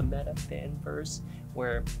distance of the meta fanverse,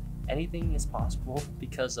 where anything is possible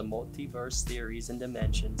because of multiverse theories and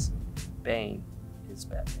dimensions, Bane is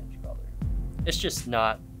Batman's brother. It's just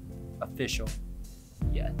not official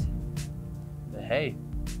yet. But hey,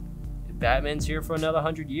 if Batman's here for another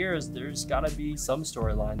 100 years, there's gotta be some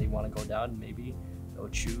storyline they want to go down, and maybe they'll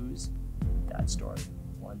choose that story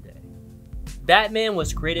one day. Batman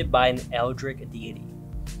was created by an eldritch deity.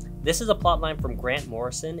 This is a plotline from Grant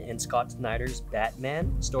Morrison and Scott Snyder's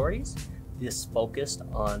Batman stories. This focused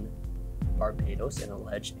on Barbados, an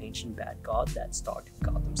alleged ancient bat god that stalked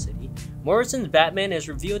Gotham City. Morrison's Batman is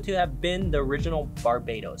revealed to have been the original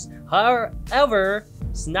Barbados. However,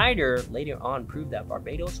 Snyder later on proved that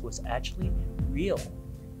Barbados was actually real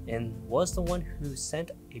and was the one who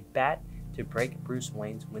sent a bat to break Bruce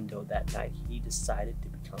Wayne's window that night he decided to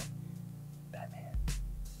become Batman.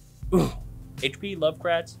 Ooh. H.P.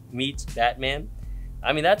 Lovecraft meets Batman.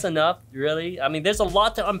 I mean, that's enough, really. I mean, there's a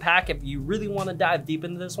lot to unpack if you really want to dive deep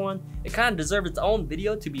into this one. It kind of deserves its own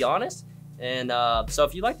video, to be honest. And so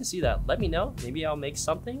if you'd like to see that, let me know. Maybe I'll make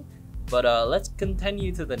something. But let's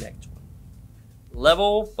continue to the next one.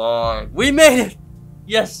 Level 5. We made it!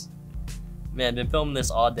 Yes! Man, I've been filming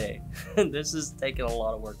this all day. This is taking a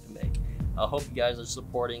lot of work to make. I hope you guys are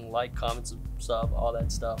supporting, like, comment, sub, all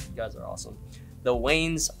that stuff. You guys are awesome. The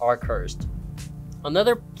Waynes are cursed.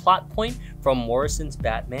 Another plot point from Morrison's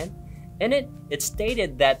Batman. In it, it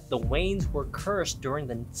stated that the Waynes were cursed during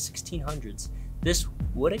the 1600s. This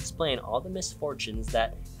would explain all the misfortunes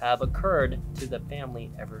that have occurred to the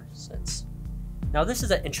family ever since. Now, this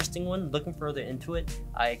is an interesting one. Looking further into it,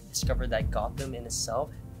 I discovered that Gotham in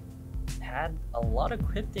itself had a lot of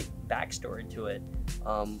cryptic backstory to it.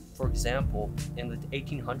 For example, in the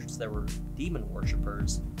 1800s, there were demon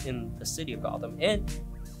worshippers in the city of Gotham, and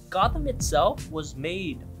Gotham itself was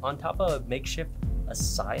made on top of a makeshift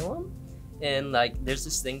asylum, and like there's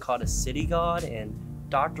this thing called a city god and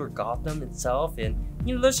Dr. Gotham itself, and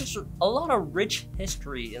you know, there's just a lot of rich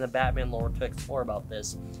history in the Batman lore to explore about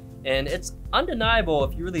this, and it's undeniable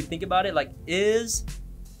if you really think about it. Like, is,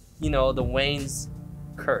 you know, the Waynes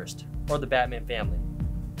cursed, or the Batman family?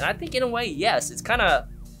 And I think in a way, yes. It's kind of,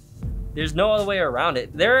 there's no other way around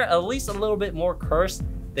it. They're at least a little bit more cursed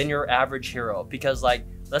than your average hero, because, like,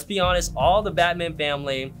 let's be honest, all the Batman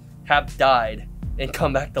family have died and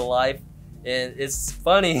come back to life, and it's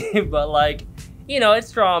funny, but like, you know,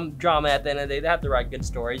 it's drama at the end of the day. They have to write good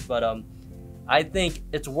stories, but I think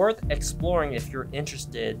it's worth exploring if you're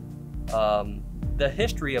interested. The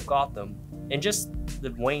history of Gotham and just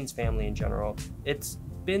the Wayne's family in general. It's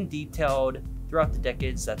been detailed throughout the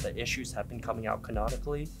decades that the issues have been coming out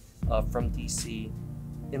canonically from DC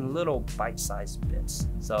in little bite-sized bits.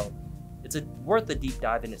 So it's worth a deep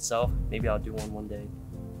dive in itself. Maybe I'll do one day.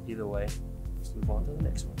 Either way, let's move on to the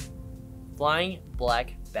next one. Flying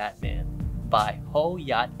Black Batman by Ho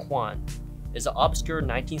Yat Kwan is an obscure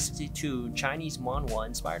 1962 Chinese manhwa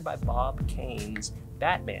inspired by Bob Kane's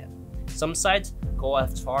Batman. Some sites go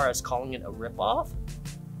as far as calling it a ripoff.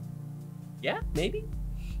 Yeah, maybe.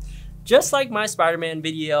 Just like my Spider-Man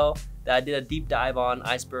video that I did a deep dive on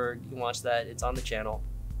Iceberg, you can watch that, it's on the channel.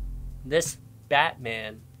 This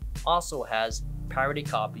Batman also has parody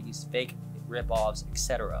copies, fake ripoffs,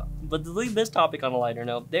 etc. But to leave this topic on a lighter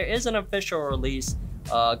note, there is an official release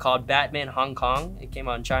called Batman Hong Kong. It came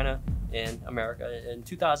out in China and America in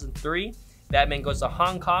 2003. Batman goes to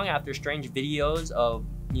Hong Kong after strange videos of,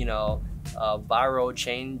 you know, viral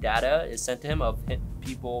chain data is sent to him of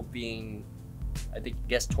people being, I think,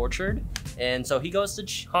 tortured. And so he goes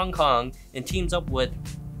to Hong Kong and teams up with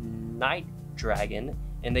tdragon,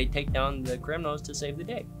 and they take down the criminals to save the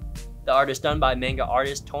day. The art is done by manga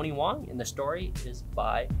artist Tony Wong, and the story is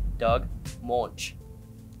by Doug Moench.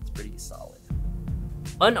 It's pretty solid.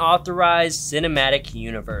 Unauthorized Cinematic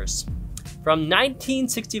Universe. From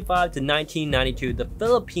 1965 to 1992, the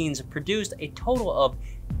Philippines produced a total of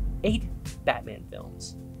 8 Batman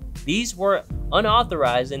films. These were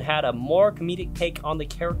unauthorized and had a more comedic take on the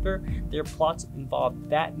character. Their plots involved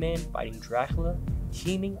Batman fighting Dracula,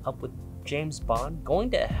 teaming up with James Bond, going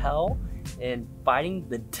to hell, and fighting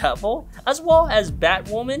the devil, as well as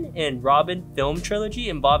Batwoman and Robin film trilogy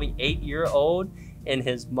involving 8-year-old and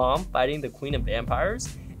his mom fighting the Queen of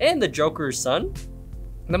Vampires, and the Joker's son.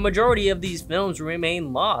 The majority of these films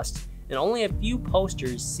remain lost, and only a few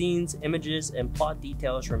posters, scenes, images, and plot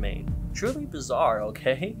details remain. Truly bizarre,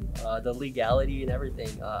 okay? The legality and everything.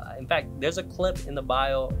 In fact, there's a clip in the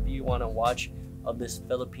bio if you want to watch of this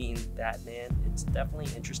Philippine Batman. It's definitely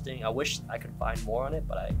interesting. I wish I could find more on it,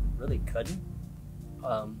 but I really couldn't.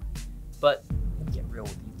 But let me get real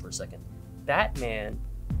with you for a second. Batman,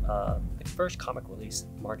 the first comic release,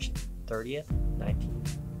 March 30th,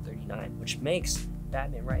 1939, which makes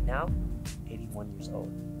Batman right now 81 years old.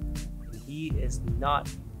 And he is not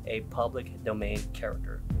a public domain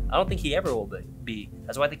character. I don't think he ever will be.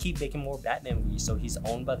 That's why they keep making more Batman movies, so he's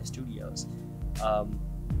owned by the studios.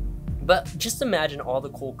 But just imagine all the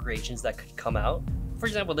cool creations that could come out. For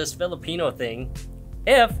example, this Filipino thing,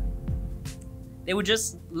 if they would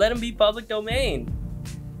just let him be public domain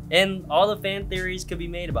and all the fan theories could be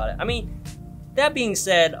made about it. I mean, that being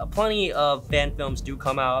said, plenty of fan films do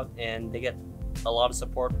come out and they get a lot of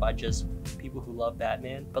support by just people who love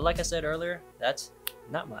Batman. But like I said earlier, that's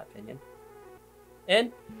not my opinion.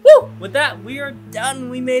 And woo! With that, we are done.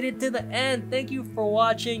 We made it to the end. Thank you for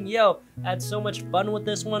watching. Yo, I had so much fun with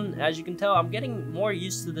this one. As you can tell, I'm getting more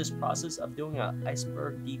used to this process of doing an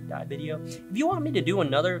iceberg deep dive video. If you want me to do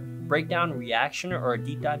another breakdown reaction or a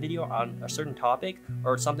deep dive video on a certain topic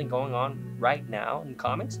or something going on right now in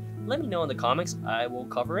comics, let me know in the comments. I will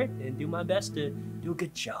cover it and do my best to do a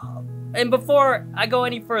good job. And before I go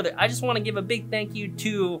any further, I just want to give a big thank you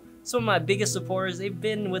to some of my biggest supporters. They've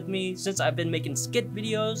been with me since I've been making skit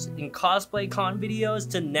videos and cosplay con videos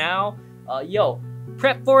to now. Yo,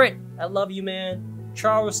 prep for it. I love you, man.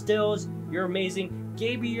 Charles Stills, you're amazing.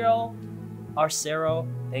 Gabriel Arcero,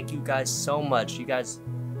 thank you guys so much. You guys,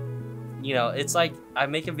 you know, it's like I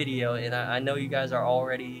make a video and I know you guys are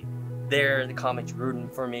already there in the comments rooting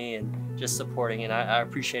for me and just supporting, and I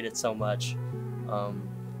appreciate it so much.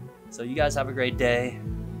 So you guys have a great day.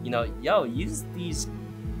 You know, yo, use these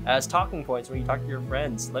as talking points when you talk to your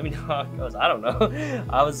friends. Let me know how it goes. I don't know.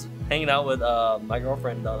 I was hanging out with my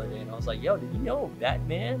girlfriend the other day and I was like, yo, did you know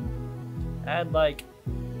Batman had like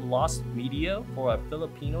lost media for a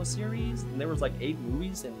Filipino series? And there was like 8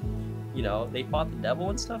 movies and, you know, they fought the devil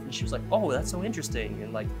and stuff. And she was like, oh, that's so interesting.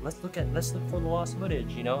 And like, let's look for the lost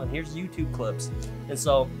footage, you know, and here's YouTube clips. And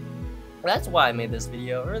so that's why I made this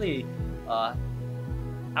video. Really,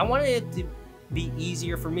 I wanted it to be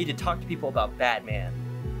easier for me to talk to people about Batman.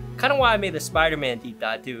 Kind of why I made the Spider-Man deep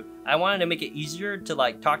dive too. I wanted to make it easier to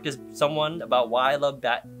like talk to someone about why I love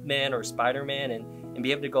Batman or Spider-Man and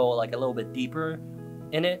be able to go like a little bit deeper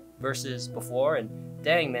in it versus before. And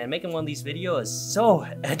dang, man, making one of these videos is so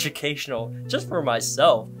educational just for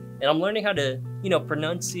myself. And I'm learning how to, you know,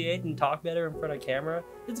 pronunciate and talk better in front of camera.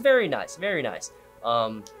 It's very nice, very nice.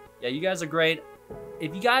 Yeah, you guys are great.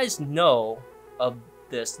 if you guys know of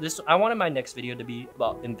this, I wanted my next video to be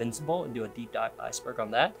about Invincible and do a deep dive iceberg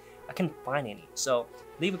on that. I couldn't find any, so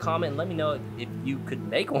leave a comment and let me know if you could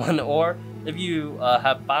make one, or if you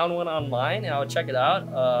have found one online, and I'll check it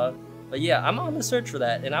out. But yeah, I'm on the search for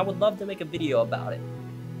that, and I would love to make a video about it.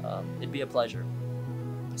 It'd be a pleasure.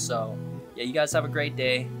 So yeah, you guys have a great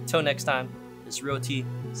day. Till next time, this is RealT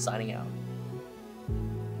signing out.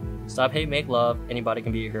 Stop hate, make love. Anybody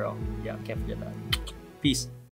can be a hero. Yeah, can't forget that. Peace.